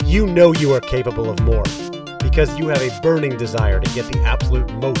You know you are capable of more because you have a burning desire to get the absolute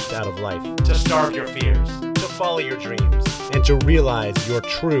most out of life, to starve your fears, to follow your dreams, and to realize your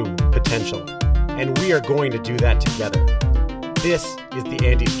true potential. And we are going to do that together. This is the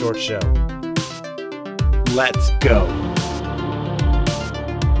Andy Storch Show. Let's go.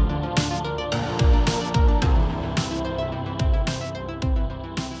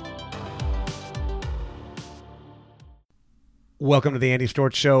 Welcome to the Andy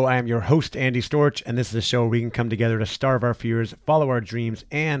Storch Show. I am your host, Andy Storch, and this is a show where we can come together to starve our fears, follow our dreams,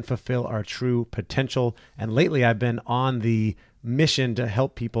 and fulfill our true potential. And lately, I've been on the mission to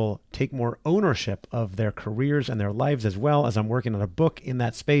help people take more ownership of their careers and their lives, as well as I'm working on a book in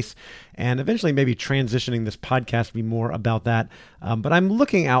that space, and eventually maybe transitioning this podcast to be more about that. But I'm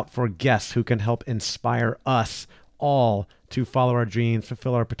looking out for guests who can help inspire us all to follow our dreams,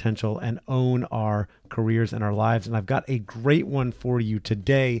 fulfill our potential, and own our careers and our lives. And I've got a great one for you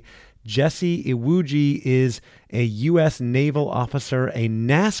today. Jesse Iwuji is a U.S. naval officer, a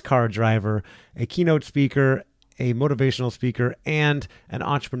NASCAR driver, a keynote speaker, a motivational speaker, and an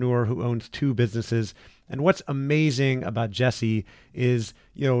entrepreneur who owns 2 businesses. And what's amazing about Jesse is,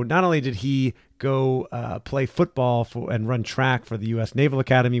 not only did he go play football and run track for the U.S. Naval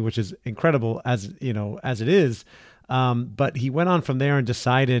Academy, which is incredible as it is, but he went on from there and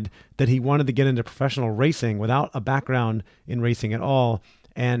decided that he wanted to get into professional racing without a background in racing at all,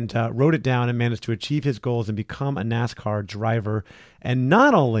 and wrote it down and managed to achieve his goals and become a NASCAR driver. And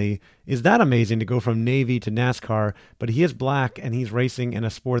not only is that amazing to go from Navy to NASCAR, but he is black and he's racing in a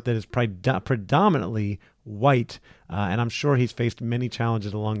sport that is predominantly white. And I'm sure he's faced many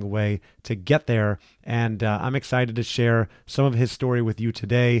challenges along the way to get there. And I'm excited to share some of his story with you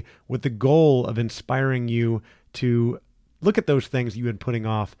today with the goal of inspiring you to look at those things you've been putting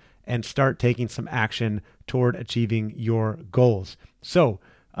off and start taking some action toward achieving your goals. So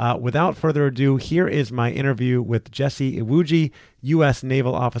without further ado, here is my interview with Jesse Iwuji, U.S.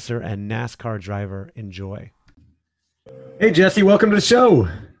 naval officer and NASCAR driver. Enjoy. Hey, Jesse, welcome to the show.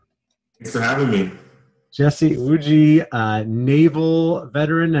 Thanks for having me. Jesse Iwuji, naval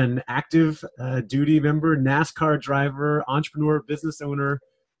veteran and active duty member, NASCAR driver, entrepreneur, business owner.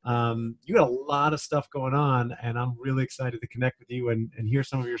 You got a lot of stuff going on, and I'm really excited to connect with you and hear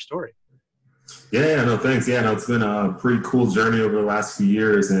some of your story. Yeah, no, thanks. Yeah, no, it's been a pretty cool journey over the last few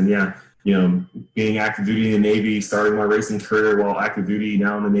years. And being active duty in the Navy, starting my racing career while active duty,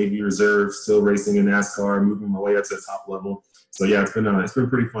 now in the Navy Reserve, still racing in NASCAR, moving my way up to the top level. So yeah, it's been a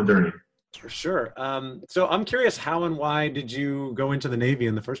pretty fun journey. For sure. So I'm curious, how and why did you go into the Navy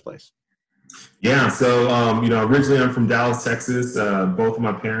in the first place? Yeah, so, originally I'm from Dallas, Texas. Both of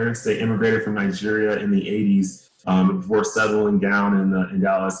my parents, they immigrated from Nigeria in the 80s before settling down in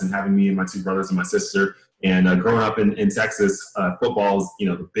Dallas and having me and my 2 brothers and my sister. And growing up in Texas, football is,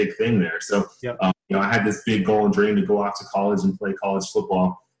 the big thing there. So, yep. I had this big goal and dream to go off to college and play college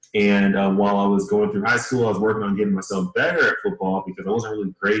football. And while I was going through high school, I was working on getting myself better at football because I wasn't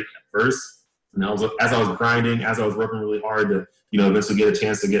really great at first. And as I was grinding, as I was working really hard to, eventually get a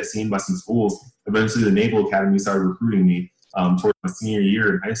chance to get seen by some schools, eventually the Naval Academy started recruiting me towards my senior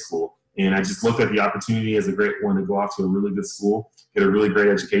year in high school. And I just looked at the opportunity as a great one to go off to a really good school, get a really great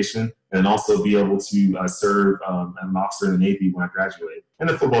education, and also be able to serve as an officer in the Navy when I graduated. And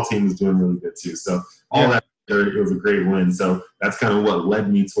the football team was doing really good too. So all that, it was a great win. So that's kind of what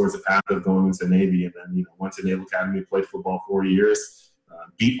led me towards the path of going into the Navy. And then, went to Naval Academy, played football 4 years,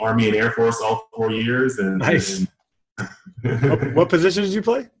 beat Army and Air Force all 4 years. And, nice. What position did you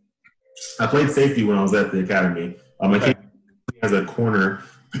play? I played safety when I was at the academy. I came as a corner,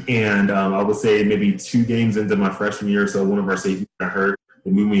 and I would say maybe 2 games into my freshman year, so one of our safeties got hurt.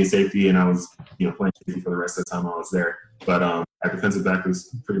 They moved me to safety, and I was playing safety for the rest of the time I was there. But at defensive back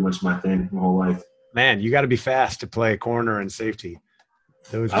was pretty much my thing my whole life. Man, you got to be fast to play corner and safety.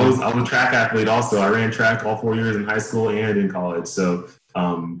 I was a track athlete also. I ran track all 4 years in high school and in college. So,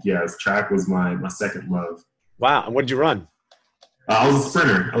 track was my second love. Wow. And what did you run? I was a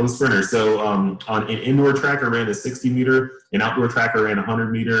sprinter. So on an indoor track, I ran a 60-meter. An outdoor track, I ran a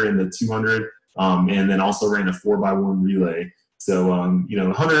 100-meter and the 200, and then also ran a 4x1 relay. So,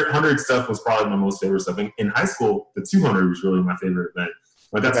 100 stuff was probably my most favorite stuff. In high school, the 200 was really my favorite event.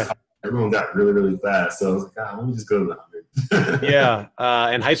 But everyone got really, really fast. So I was like, let me just go to the 100.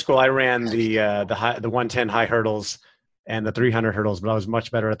 Yeah. In high school, I ran the 110 high hurdles and the 300 hurdles, but I was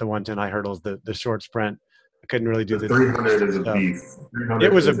much better at the 110 high hurdles, the short sprint. I couldn't really do the 300 is a beast.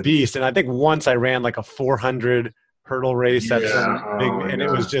 It was a beast. And I think once I ran like a 400 hurdle race at some big, and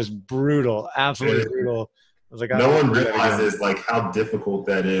it was just brutal, absolutely brutal. I was like, no one realizes like how difficult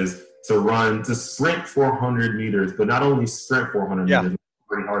that is to sprint 400 meters, but not only sprint 400 meters,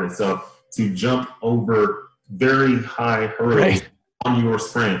 pretty hard. So to jump over very high hurdles on your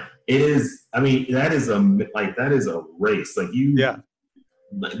sprint, it is. I mean, that is a race. Like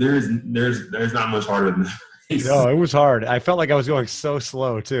there's not much harder than that. No, it was hard. I felt like I was going so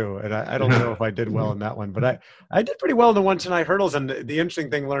slow too. And I don't know if I did well in that one, but I did pretty well in the 1-to-9 hurdles. And the interesting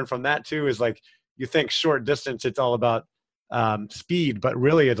thing learned from that too is like, you think short distance, it's all about speed, but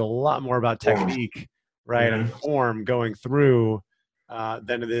really it's a lot more about technique, right? And form going through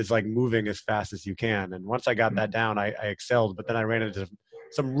than it is like moving as fast as you can. And once I got that down, I excelled, but then I ran into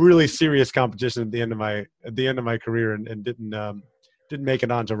some really serious competition at the end of my career and didn't make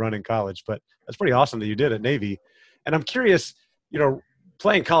it on to run in college, but that's pretty awesome that you did at Navy. And I'm curious,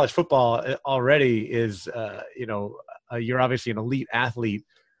 playing college football already is, you're obviously an elite athlete,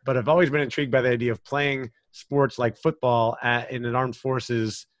 but I've always been intrigued by the idea of playing sports like football in an armed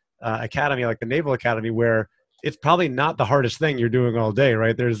forces academy, like the Naval Academy, where it's probably not the hardest thing you're doing all day,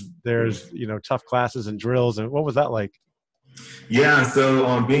 right? There's tough classes and drills. And what was that like? Yeah,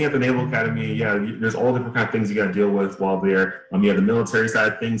 so being at the Naval Academy, there's all different kind of things you got to deal with while there. You have the military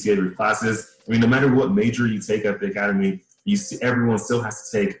side of things, you have your classes. I mean, no matter what major you take at the academy, everyone still has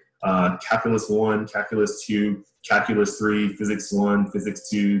to take Calculus 1, Calculus 2, Calculus 3, Physics 1, Physics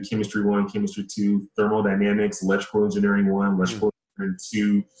 2, Chemistry 1, Chemistry 2, Thermodynamics, Electrical Engineering 1, Electrical Engineering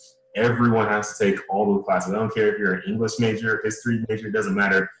 2. Everyone has to take all those classes. I don't care if you're an English major, history major, it doesn't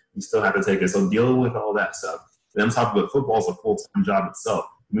matter. You still have to take it. So dealing with all that stuff. And I'm talking about football is a full-time job itself.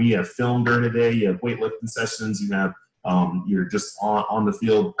 I mean, you have film during the day, you have weightlifting sessions, you have you're just on the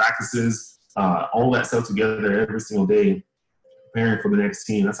field practices, all that stuff together every single day, preparing for the next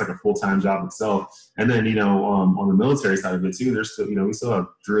team. That's like a full-time job itself. And then, on the military side of it too, there's still, we still have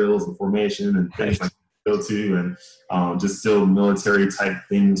drills and formation and things like that too, and just still military type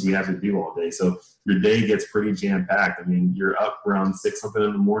things we have to do all day. So your day gets pretty jam-packed. I mean, you're up around 6 something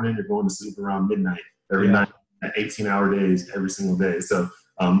in the morning, you're going to sleep around midnight every night. 18-hour days every single day. So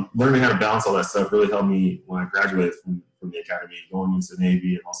learning how to balance all that stuff really helped me when I graduated from the academy, going into the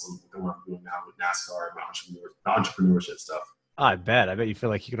Navy, and also what I'm doing now with NASCAR and my entrepreneurship stuff. I bet you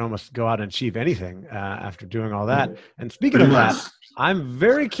feel like you can almost go out and achieve anything after doing all that. And speaking of that, I'm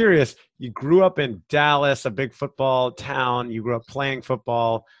very curious. You grew up in Dallas, a big football town. You grew up playing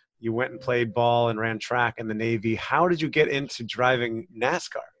football. You went and played ball and ran track in the Navy. How did you get into driving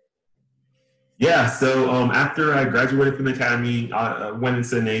NASCAR? Yeah, so after I graduated from the academy, I went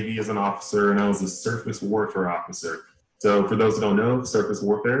into the Navy as an officer, and I was a surface warfare officer. So for those who don't know, surface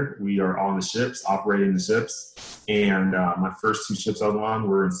warfare, we are on the ships, operating the ships. And my first 2 ships I was on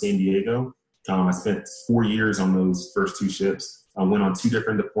were in San Diego. I spent 4 years on those first 2 ships. I went on 2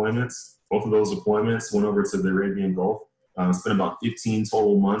 different deployments. Both of those deployments went over to the Arabian Gulf. Spent about 15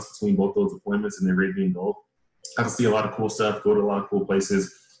 total months between both those deployments in the Arabian Gulf. Got to see a lot of cool stuff, go to a lot of cool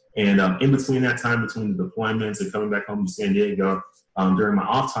places. And in between that time, between the deployments and coming back home to San Diego, during my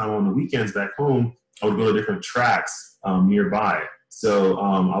off time on the weekends back home, I would go to different tracks nearby. So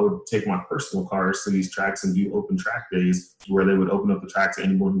I would take my personal cars to these tracks and do open track days where they would open up the track to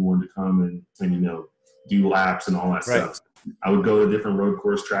anyone who wanted to come and do laps and all that stuff. I would go to different road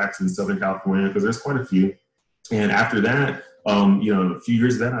course tracks in Southern California because there's quite a few. And after that, a few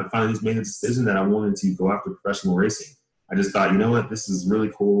years of that, I finally just made a decision that I wanted to go after professional racing. I just thought, this is really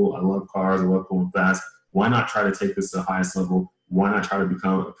cool. I love cars. I love going fast. Why not try to take this to the highest level? Why not try to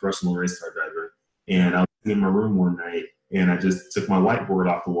become a professional race car driver? And I was in my room one night, and I just took my whiteboard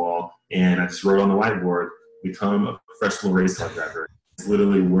off the wall, and I just wrote on the whiteboard, become a professional race car driver. It's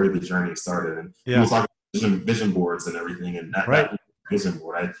literally where the journey started. And people talk about vision boards and everything, and that vision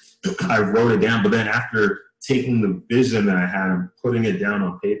board. I wrote it down, but then after taking the vision that I had and putting it down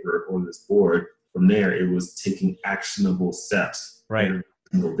on paper or this board, from there, it was taking actionable steps every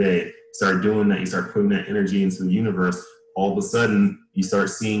single day. Start doing that. You start putting that energy into the universe. All of a sudden, you start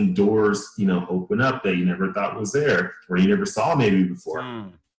seeing doors, open up that you never thought was there, or you never saw maybe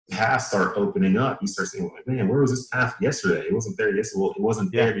before. Paths start opening up. You start saying, like, man, where was this path yesterday? It wasn't there yesterday. Well, it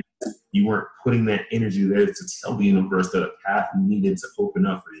wasn't there because you weren't putting that energy there to tell the universe that a path needed to open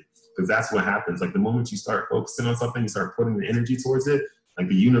up for you. Because that's what happens. Like the moment you start focusing on something, you start putting the energy towards it, like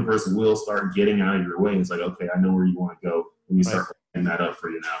the universe will start getting out of your way. It's like, okay, I know where you want to go. When you start putting that up for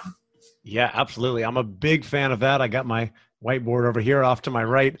you now. Yeah, absolutely. I'm a big fan of that. I got my whiteboard over here off to my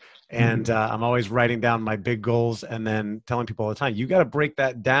right, and I'm always writing down my big goals and then telling people all the time, you got to break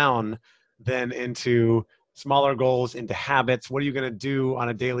that down then into smaller goals, into habits. What are you going to do on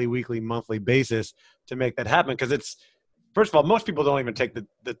a daily, weekly, monthly basis to make that happen? Because it's, first of all, most people don't even take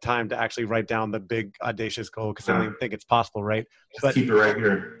the time to actually write down the big audacious goal because they don't even think it's possible, right? But keep it right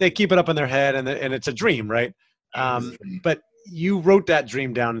here. They keep it up in their head, and it's a dream, right? But you wrote that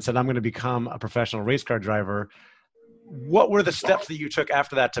dream down and said, I'm going to become a professional race car driver. What were the steps that you took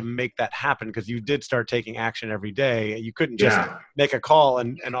after that to make that happen? Because you did start taking action every day. You couldn't just make a call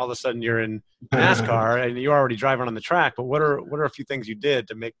and all of a sudden you're in NASCAR and you're already driving on the track. But what are a few things you did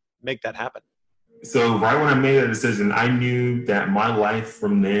to make that happen? So right when I made that decision, I knew that my life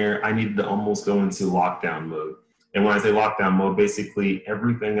from there, I needed to almost go into lockdown mode. And when I say lockdown mode, basically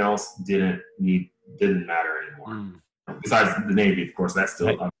everything else didn't matter anymore. Besides the Navy, of course, that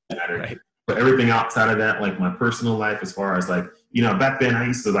still mattered. Right. But everything outside of that, like my personal life, as far as like, back then I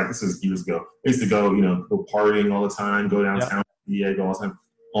used to, like, this is years ago, I used to go, go partying all the time, go downtown, Diego all the time.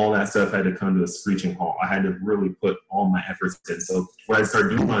 All that stuff had to come to a screeching halt. I had to really put all my efforts in. So what I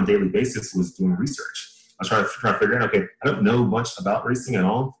started doing on a daily basis was doing research. I was trying to figure out, okay, I don't know much about racing at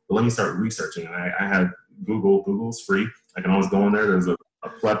all, but let me start researching. And I had Google. Google's free. I can always go on there. There's a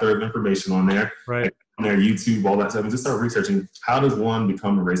plethora of information on there. Right. On there, YouTube, all that stuff, and just start researching how does one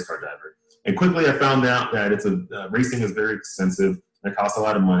become a race car driver. And quickly I found out that racing is very expensive. It costs a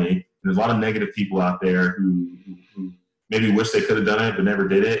lot of money. And there's a lot of negative people out there who maybe wish they could have done it but never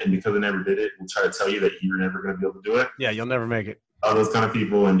did it. And because they never did it, will try to tell you that you're never going to be able to do it. Yeah, you'll never make it. All those kind of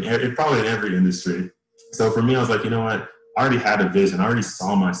people, and probably in every industry. So for me, I was like, you know what? I already had a vision. I already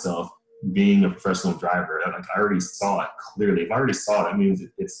saw myself being a professional driver. Like, I already saw it clearly. If I already saw it, that means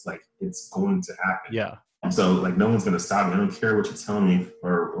it's going to happen. Yeah. So like no one's going to stop me. I don't care what you tell me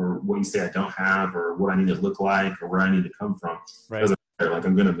or what you say I don't have or what I need to look like or where I need to come from. Right. It doesn't matter. Like,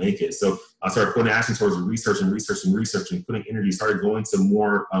 I'm going to make it. So I started putting action towards researching, putting energy, started going to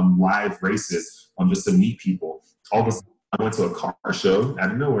more live races just to meet people. All of a sudden, I went to a car show out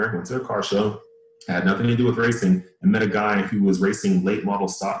of nowhere, It had nothing to do with racing, and met a guy who was racing late model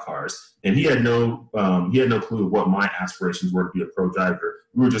stock cars. And he had no clue what my aspirations were to be a pro driver.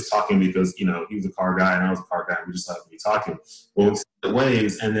 We were just talking because, he was a car guy and I was a car guy. And we just happened to be talking. Well, we started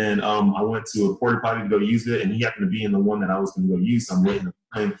ways, and then I went to a porta potty to go use it, and he happened to be in the one that I was going to go use. So I'm waiting to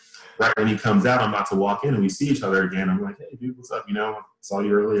find. Right when he comes out, I'm about to walk in, and we see each other again. I'm like, "Hey, dude, what's up? I saw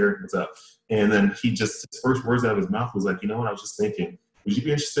you earlier. What's up?" And then his first words out of his mouth was like, "You know what? I was just thinking, would you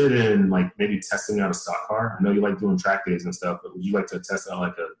be interested in like maybe testing out a stock car? I know you like doing track days and stuff, but would you like to test out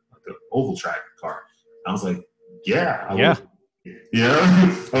like an oval track car?" I was like, "Yeah, I would."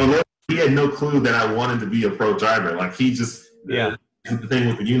 He had no clue that I wanted to be a pro driver. Like, he just the thing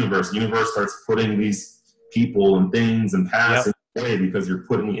with the universe. The universe starts putting these people and things and paths in the way because you're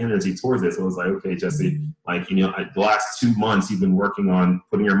putting the energy towards it. So it was like, okay, Jesse, like, the last 2 months you've been working on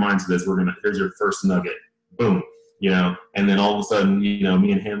putting your mind to this. Here's your first nugget. Boom. And then all of a sudden, me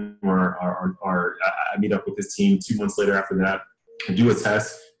and him I meet up with his team 2 months later after that and do a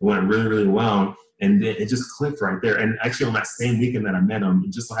test. It went really, really well. And then it just clicked right there. And actually on that same weekend that I met him,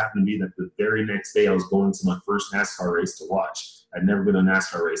 it just so happened to be that the very next day I was going to my first NASCAR race to watch. I'd never been to a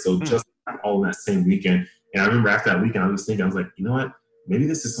NASCAR race. So just all in that same weekend. And I remember after that weekend, I was thinking, I was like, you know what? Maybe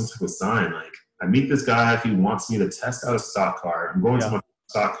this is some type of sign. Like, I meet this guy, he wants me to test out a stock car. I'm going to my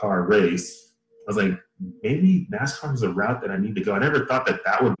stock car race. I was like, maybe NASCAR is a route that I need to go. I never thought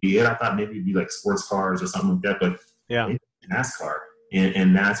that would be it. I thought maybe it'd be like sports cars or something like that, but maybe NASCAR.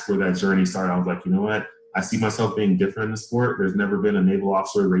 And that's where that journey started. I was like, you know what? I see myself being different in the sport. There's never been a naval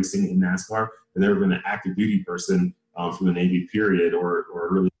officer racing in NASCAR. There's never been an active duty person from the Navy period or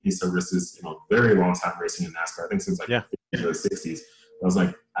really any services, very long time racing in NASCAR. I think since the 60s. I was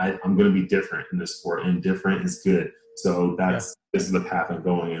like, I'm going to be different in this sport, and different is good. So this is the path I'm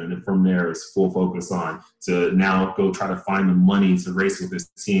going in. And from there, it's full focus on to now go try to find the money to race with this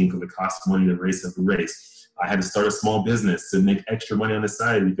team because it costs money to race every race. I had to start a small business to make extra money on the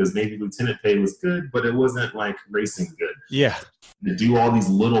side because Navy lieutenant pay was good, but it wasn't like racing good. Yeah. To do all these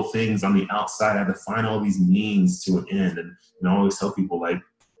little things on the outside, I had to find all these means to an end. And I always tell people, like,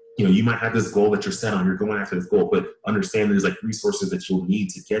 you might have this goal that you're set on, you're going after this goal, but understand there's like resources that you'll need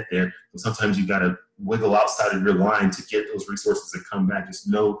to get there. So sometimes you got to wiggle outside of your line to get those resources to come back. Just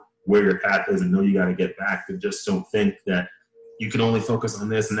know where your path is and know you got to get back. But just don't think that you can only focus on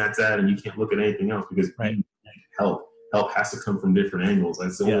this and that's that, and you can't look at anything else because you need help. Help has to come from different angles.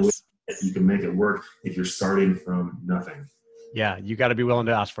 That's the only way that you can make it work if you're starting from nothing. Yeah, you got to be willing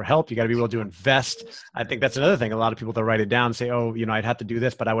to ask for help. You got to be willing to invest. I think that's another thing. A lot of people that write it down and say, "Oh, I'd have to do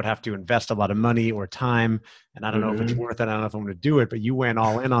this, but I would have to invest a lot of money or time, and I don't know if it's worth it. I don't know if I'm going to do it." But you went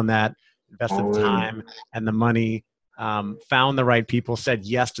all in on that, invested the time and the money, found the right people, said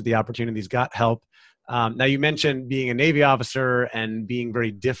yes to the opportunities, got help. Now, you mentioned being a Navy officer and being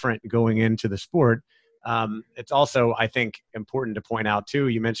very different going into the sport. It's also, I think, important to point out too.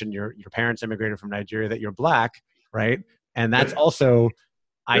 You mentioned your parents immigrated from Nigeria, that you're Black, right? And that's also,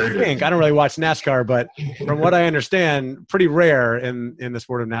 I think I don't really watch NASCAR, but from what I understand, pretty rare in the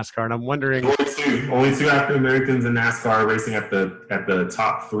sport of NASCAR. And I'm wondering, only two African Americans in NASCAR racing at the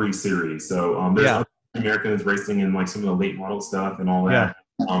top 3 series. So there's other Americans racing in like some of the late model stuff and all that.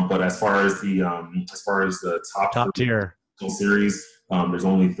 But as far as the top tier series, there's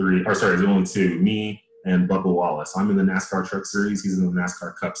only 3. Or sorry, there's only 2. Me and Bubba Wallace. I'm in the NASCAR Truck Series. He's in the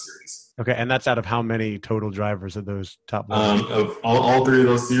NASCAR Cup Series. Okay, and that's out of how many total drivers of those top ones? Of all 3 of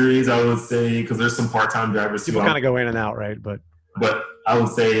those series, I would say, because there's some part-time drivers too. People kind of go in and out, right? But I would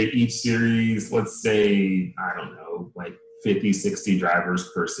say each series, let's say, I don't know, like 50, 60 drivers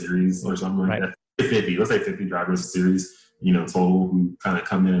per series or something like that. 50, let's say 50 drivers a series, total, who kind of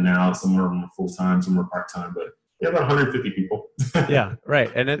come in and out. Some of them are full-time, some are part-time, but yeah, about 150 people. Yeah,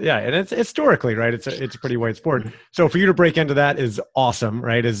 right. And it's historically, right, it's a pretty white sport. So for you to break into that is awesome,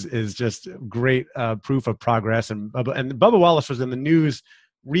 right? Is just great proof of progress. And Bubba Wallace was in the news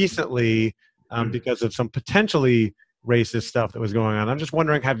recently because of some potentially racist stuff that was going on. I'm just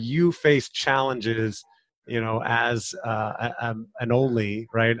wondering, have you faced challenges, as an only,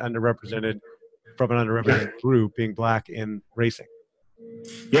 right, underrepresented, from an underrepresented group, being Black in racing?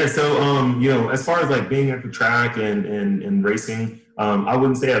 Yeah, so as far as like being at the track and racing, I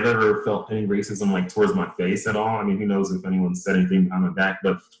wouldn't say I've ever felt any racism like towards my face at all. I mean, who knows if anyone said anything behind my back,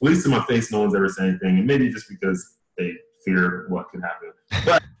 but at least in my face, no one's ever said anything, and maybe just because they fear what could happen.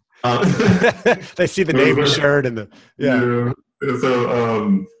 But they see the Navy shirt and So,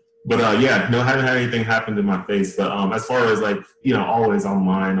 no, haven't had anything happen to my face. But as far as like always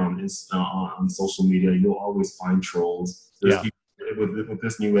online on social media, you'll always find trolls. There's people, with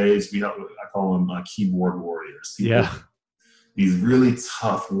this new age, I call them keyboard warriors. These really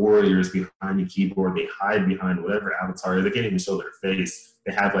tough warriors behind the keyboard. They hide behind whatever avatar. They can't even show their face.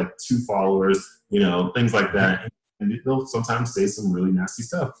 They have like 2 followers, things like that. And they'll sometimes say some really nasty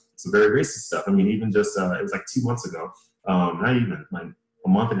stuff. Some very racist stuff. I mean, even just, it was like 2 months ago, not even, like a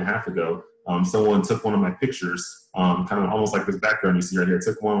month and a half ago, someone took one of my pictures, kind of almost like this background you see right here,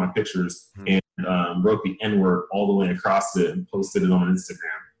 took one of my pictures and wrote the N-word all the way across it and posted it on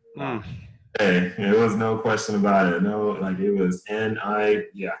Instagram. Hey, there was no question about it. No, like it was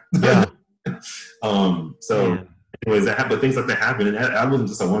So anyways, but things like that happen, and that wasn't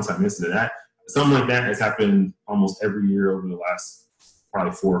just a one-time incident. Something like that has happened almost every year over the last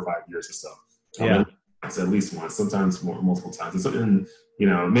probably 4 or 5 years or so. It's at least once, sometimes multiple times. And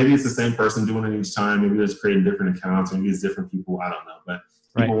maybe it's the same person doing it each time. Maybe they're just creating different accounts. Maybe it's different people. I don't know. But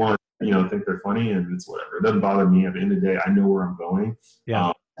people want to, think they're funny, and it's whatever. It doesn't bother me. At the end of the day, I know where I'm going.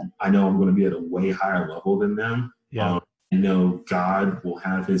 I know I'm going to be at a way higher level than them. I know God will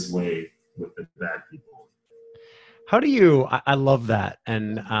have his way with the bad people. How do you, I love that.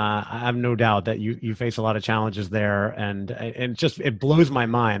 And I have no doubt that you face a lot of challenges there. And it blows my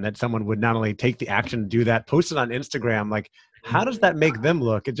mind that someone would not only take the action to do that, post it on Instagram. Like, how does that make them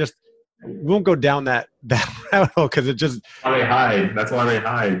look? It just, we won't go down that rabbit hole because it just. That's why they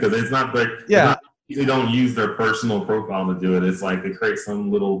hide. Because it's not like, they don't use their personal profile to do it. It's like they create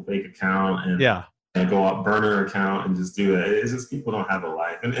some little fake account and go up burner account and just do it. It's just people don't have a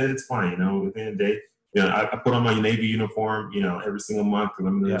life. And it's funny, at the end of the day. I put on my Navy uniform, every single month because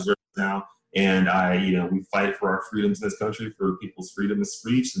I'm in the reserve now. And we fight for our freedoms in this country, for people's freedom of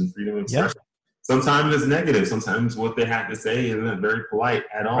speech and freedom of expression. Sometimes it's negative. Sometimes what they have to say isn't very polite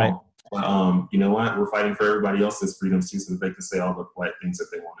at all. Right. But you know what? We're fighting for everybody else's freedoms too, so that they can say all the polite things that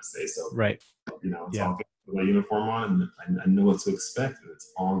they want to say. So, it's all good with my uniform on, and I know what to expect, and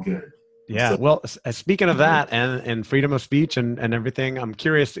it's all good. Yeah. So, well, speaking of that and freedom of speech and everything, I'm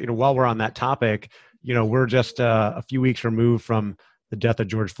curious, while we're on that topic, we're just a few weeks removed from the death of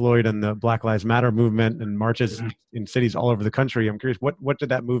George Floyd and the Black Lives Matter movement and marches in cities all over the country. I'm curious, what did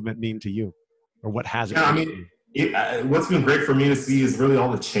that movement mean to you, or what has it mean? What's been great for me to see is really all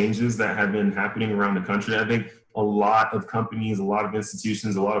the changes that have been happening around the country. I think a lot of companies, a lot of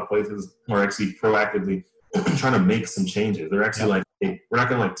institutions, a lot of places are actually proactively trying to make some changes. They're actually like, hey, we're not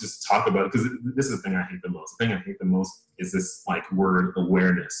going to like just talk about it, because this is the thing I hate the most. The thing I hate the most is this like word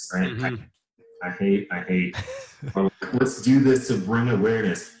awareness, right? Mm-hmm. I hate. Let's do this to bring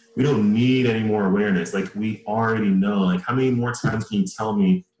awareness. We don't need any more awareness. Like, we already know. Like, how many more times can you tell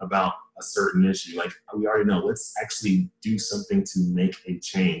me about a certain issue? Like, we already know. Let's actually do something to make a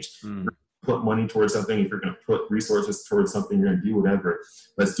change. Put money towards something. If you're going to put resources towards something, you're going to do whatever.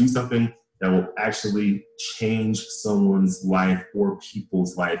 Let's do something that will actually change someone's life or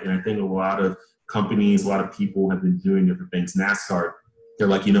people's life. And I think a lot of companies, a lot of people have been doing different things. NASCAR, they're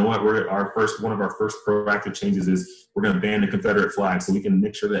like, you know what? One of our first proactive changes is we're going to ban the Confederate flag, so we can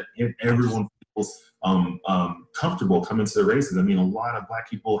make sure that everyone comfortable coming to the races. I mean, a lot of Black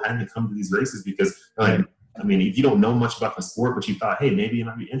people hadn't come to these races because, like, I mean, if you don't know much about the sport, but you thought, hey, maybe it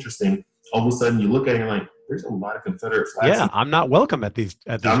might be interesting, all of a sudden you look at it and you're like, there's a lot of Confederate flags. Yeah, I'm not welcome at these.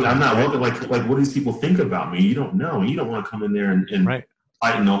 I'm not welcome. Like, what do these people think about me? You don't know. You don't want to come in there and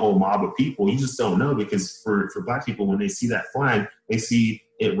fighting a whole mob of people. You just don't know, because for Black people, when they see that flag, they see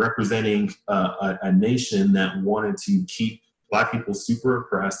it representing a nation that wanted to keep Black people super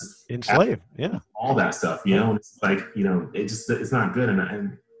oppressed, enslaved, all that stuff. You know, and it's like, you know, it's not good.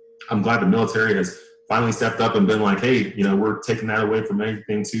 And I'm glad the military has finally stepped up and been like, hey, you know, we're taking that away from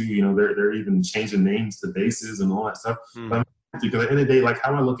everything too. You know, they're even changing names to bases and all that stuff. But because at the end of the day, like,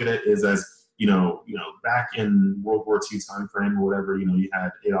 how I look at it is as, you know, back in World War II time frame or whatever, you know, you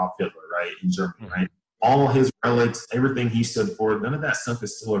had Adolf Hitler, right, in Germany, right? All his relics, everything he stood for, none of that stuff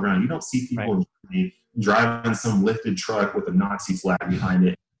is still around. You don't see people in Germany driving some lifted truck with a Nazi flag behind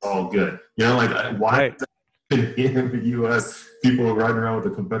it. It's all good. You know, like, why in the U.S. people are riding around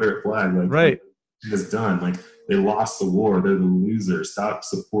with a Confederate flag? Like, it's done. Like, they lost the war. They're the loser. Stop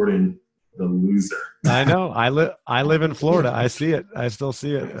supporting the loser. I know. I live in Florida. I see it. I still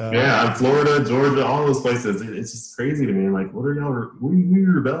see it. Yeah, Florida, Georgia, all those places. It's just crazy to me. Like, what are you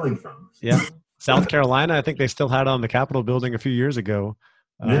rebelling from? Yeah. South Carolina, I think they still had it on the Capitol building a few years ago.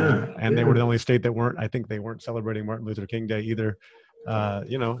 And they were the only state that weren't, I think they weren't celebrating Martin Luther King Day either.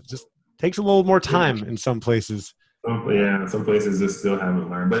 You know, it just takes a little more time in some places. Some places just still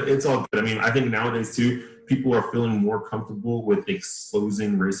haven't learned, but it's all good. I mean, I think nowadays too, people are feeling more comfortable with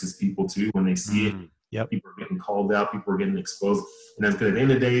exposing racist people too when they see it. Yep. People are getting called out. People are getting exposed, and that's good. At the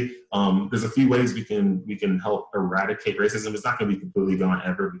end of the day, there's a few ways we can help eradicate racism. It's not going to be completely gone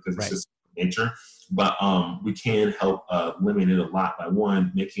ever, because it's just nature, but we can help limit it a lot by,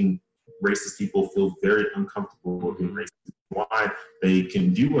 one, making racist people feel very uncomfortable with being racist. Why they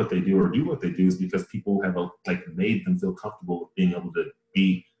can do what they do or do what they do is because people have made them feel comfortable with being able to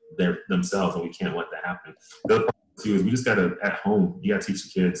be themselves, and we can't let that happen. The other part too is we just gotta, at home, you gotta teach the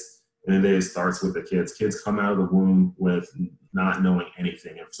kids, and then it starts with the kids. Kids come out of the womb with not knowing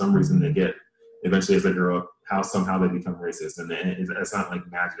anything, and for some reason they get, eventually as they grow up, somehow they become racist, and it's not like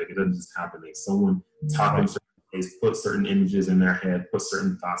magic. It doesn't just happen. Someone taught them certain ways, put certain images in their head, put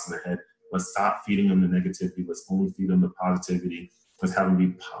certain thoughts in their head. Let's stop feeding them the negativity. Let's only feed them the positivity. Let's have them be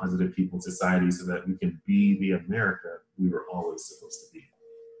positive people in society so that we can be the America we were always supposed to be.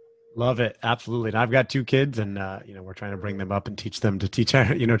 Love it. Absolutely. And I've got 2 kids, and, you know, we're trying to bring them up and teach them to treat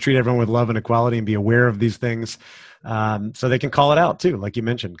everyone with love and equality and be aware of these things. So they can call it out too, like you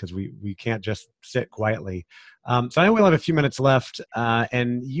mentioned, because we can't just sit quietly. So I know we only have a few minutes left,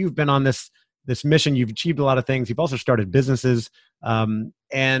 and you've been on this mission. You've achieved a lot of things. You've also started businesses.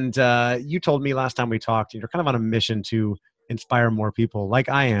 And you told me last time we talked, you're kind of on a mission to inspire more people like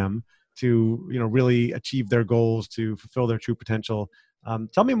I am to, you know, really achieve their goals, to fulfill their true potential.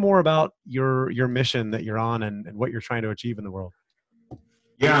 Tell me more about your mission that you're on and what you're trying to achieve in the world.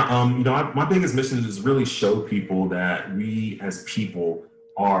 Yeah, you know, my biggest mission is really show people that we as people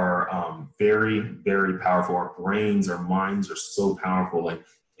are very, very powerful. Our brains, our minds are so powerful. Like,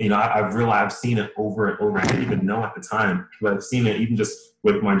 you know, I've realized, I've seen it over and over. I didn't even know at the time, but I've seen it even just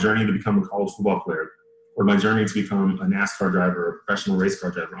with my journey to become a college football player, or my journey to become a NASCAR driver, a professional race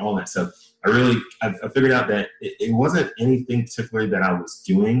car driver, all that stuff. I figured out that it wasn't anything particularly that I was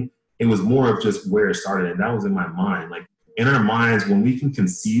doing. It was more of just where it started, and that was in my mind. Like, in our minds, when we can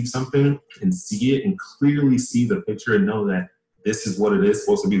conceive something and see it and clearly see the picture and know that this is what it is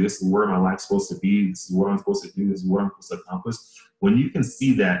supposed to be, this is where my life's supposed to be, this is what I'm supposed to do, this is what I'm supposed to accomplish. When you can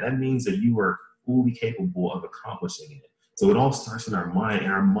see that, that means that you are fully capable of accomplishing it. So it all starts in our mind,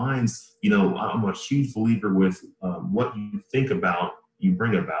 and our minds, you know, I'm a huge believer with what you think about, you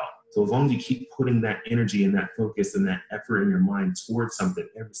bring about. So as long as you keep putting that energy and that focus and that effort in your mind towards something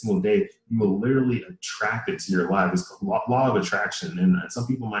every single day, you will literally attract it to your life. It's called law of attraction. And some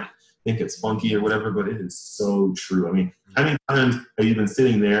people might think it's funky or whatever, but it is so true. I mean, how many times have you been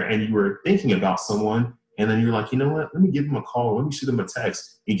sitting there and you were thinking about someone, and then you're like, you know what, let me give them a call, let me shoot them a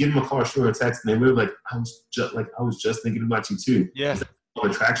text. You give them a call or shoot them a text, and they were like, I was just thinking about you too. Yeah.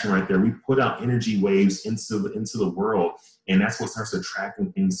 Attraction right there. We put out energy waves into the world, and that's what starts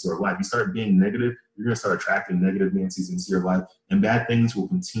attracting things to our life. You start being negative, you're going to start attracting negative Nancy's into your life, and bad things will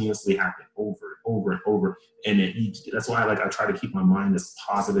continuously happen over and over and over. And that's why I try to keep my mind as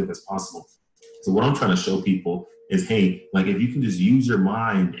positive as possible. So what I'm trying to show people is, hey, like if you can just use your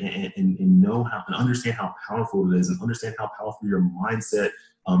mind and know how and understand how powerful it is, and understand how powerful your mindset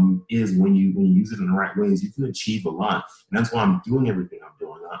is when you use it in the right ways, you can achieve a lot. And that's why I'm doing everything I'm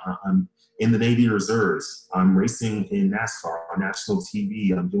doing. I'm in the Navy Reserves. I'm racing in NASCAR on national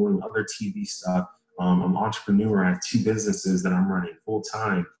TV. I'm doing other TV stuff. I'm an entrepreneur. I have 2 businesses that I'm running full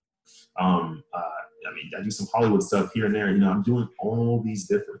time. I do some Hollywood stuff here and there. I'm doing all these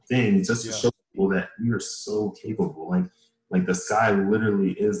different things just to show people that we are so capable. Like the sky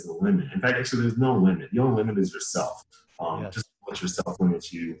literally is the limit. In fact, actually, there's no limit. The only limit is yourself. Just let yourself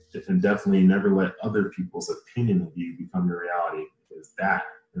limit you, and definitely never let other people's opinion of you become your reality, because that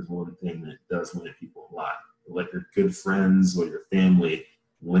is one thing that does limit people a lot. Let your good friends or your family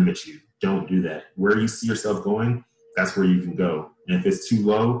limit you. Don't do that. Where you see yourself going, that's where you can go. And if it's too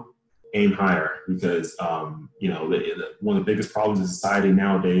low, aim higher, because one of the biggest problems in society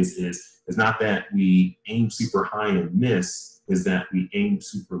nowadays is not that we aim super high and miss, is that we aim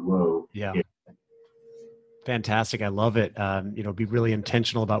super low. Yeah. Fantastic. I love it. Be really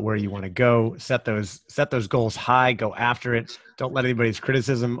intentional about where you want to go. Set those goals high, go after it. Don't let anybody's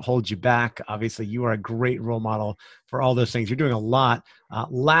criticism hold you back. Obviously, you are a great role model for all those things. You're doing a lot.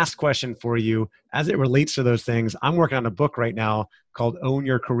 Last question for you, as it relates to those things. I'm working on a book right now called Own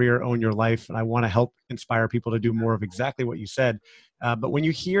Your Career, Own Your Life. And I want to help inspire people to do more of exactly what you said. But when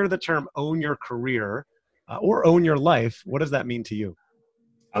you hear the term own your career or own your life, what does that mean to you?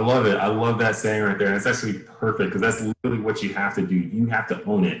 I love it. I love that saying right there. It's actually perfect, because that's literally what you have to do. You have to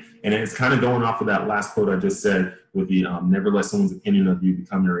own it. And it's kind of going off of that last quote I just said with the never let someone's opinion of you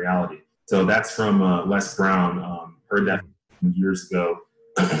become your reality. So that's from Les Brown. Heard that years ago.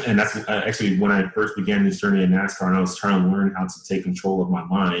 And that's actually when I first began this journey in NASCAR, and I was trying to learn how to take control of my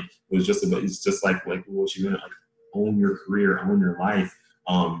mind. It's just like what you meant, like own your career, own your life.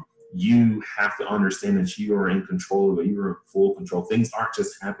 You have to understand that you are in control of it. You are in full control. Things aren't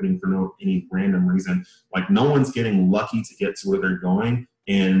just happening for any random reason. Like no one's getting lucky to get to where they're going,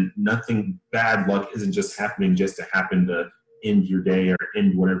 and nothing bad luck isn't just happening just to happen to end your day or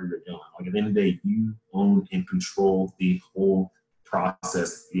end whatever you're doing. Like at the end of the day, you own and control the whole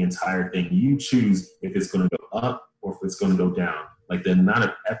process, the entire thing. You choose if it's going to go up or if it's going to go down. Like the amount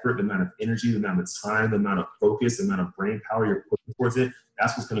of effort, the amount of energy, the amount of time, the amount of focus, the amount of brain power you're putting towards it,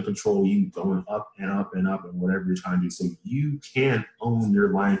 that's what's going to control you going up and up and up and whatever you're trying to do. So you can own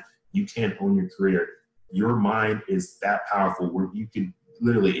your life. You can own your career. Your mind is that powerful where you can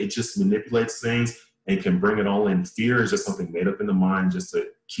literally, it just manipulates things and can bring it all in. Fear is just something made up in the mind just to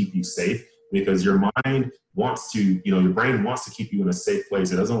keep you safe, because your mind wants to, your brain wants to keep you in a safe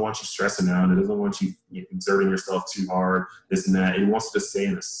place. It doesn't want you stressing out. It doesn't want you exerting yourself too hard, this and that. It wants to stay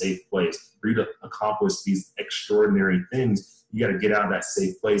in a safe place. For you to accomplish these extraordinary things, you got to get out of that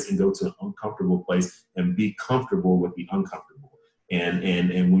safe place and go to an uncomfortable place and be comfortable with the uncomfortable. And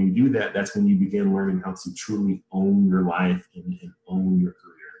when you do that, that's when you begin learning how to truly own your life and own your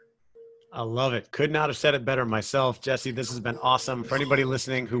career. I love it. Could not have said it better myself. Jesse, this has been awesome. For anybody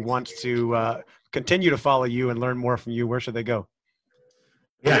listening who wants to continue to follow you and learn more from you, where should they go?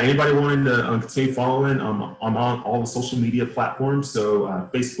 Yeah, anybody wanting to continue following, I'm on all the social media platforms. So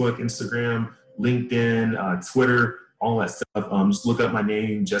Facebook, Instagram, LinkedIn, Twitter, all that stuff. Just look up my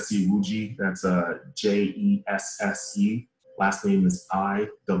name, Jesse Iwuji. That's Jesse. Last name is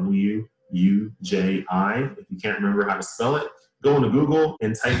Iwuji. If you can't remember how to spell it, go into Google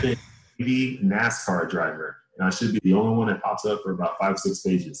and type in Navy NASCAR driver. And I should be the only one that pops up for about 5 or 6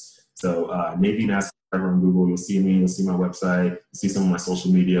 pages. So Navy NASCAR driver on Google, you'll see me, you'll see my website, you'll see some of my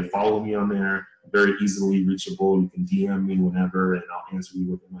social media. Follow me on there. I'm very easily reachable. You can DM me whenever, and I'll answer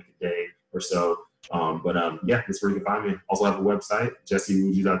you within like a day or so. Yeah, that's where you can find me. Also have a website,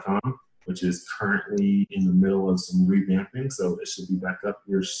 jesseiwuji.com, which is currently in the middle of some revamping. So it should be back up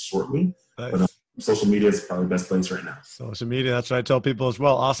here shortly. Nice. But social media is probably the best place right now. Social media, that's what I tell people as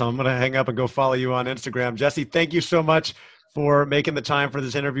well. Awesome. I'm going to hang up and go follow you on Instagram. Jesse, thank you so much for making the time for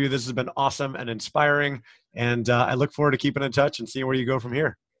this interview. This has been awesome and inspiring. And I look forward to keeping in touch and seeing where you go from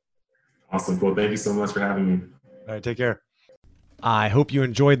here. Awesome. Cool. Thank you so much for having me. All right. Take care. I hope you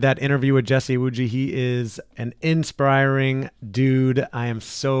enjoyed that interview with Jesse Iwuji. He is an inspiring dude. I am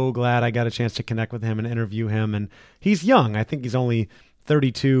so glad I got a chance to connect with him and interview him. And he's young. I think he's only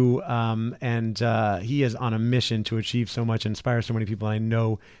 32, and he is on a mission to achieve so much, inspire so many people. And I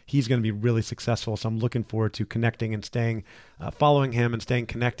know he's going to be really successful. So I'm looking forward to connecting and staying, following him and staying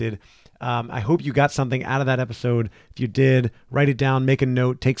connected. I hope you got something out of that episode. If you did, write it down, make a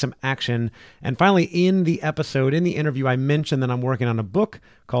note, take some action. And finally, in the episode, in the interview, I mentioned that I'm working on a book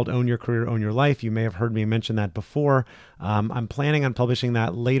called Own Your Career, Own Your Life. You may have heard me mention that before. I'm planning on publishing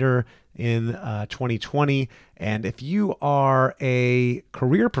that later in 2020. And if you are a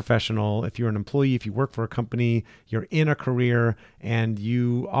career professional, if you're an employee, if you work for a company, you're in a career and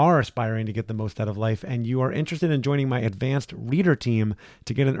you are aspiring to get the most out of life and you are interested in joining my advanced reader team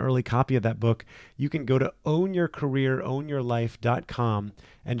to get an early copy of that book, you can go to ownyourcareerownyourlife.com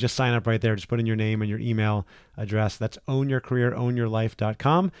and just sign up right there. Just put in your name and your email address. That's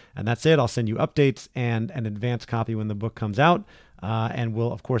ownyourcareerownyourlife.com. And that's it. I'll send you updates and an advanced copy when the book comes out. And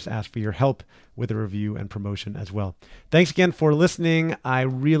we'll, of course, ask for your help with a review and promotion as well. Thanks again for listening. I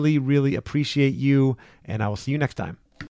really, really appreciate you, and I will see you next time.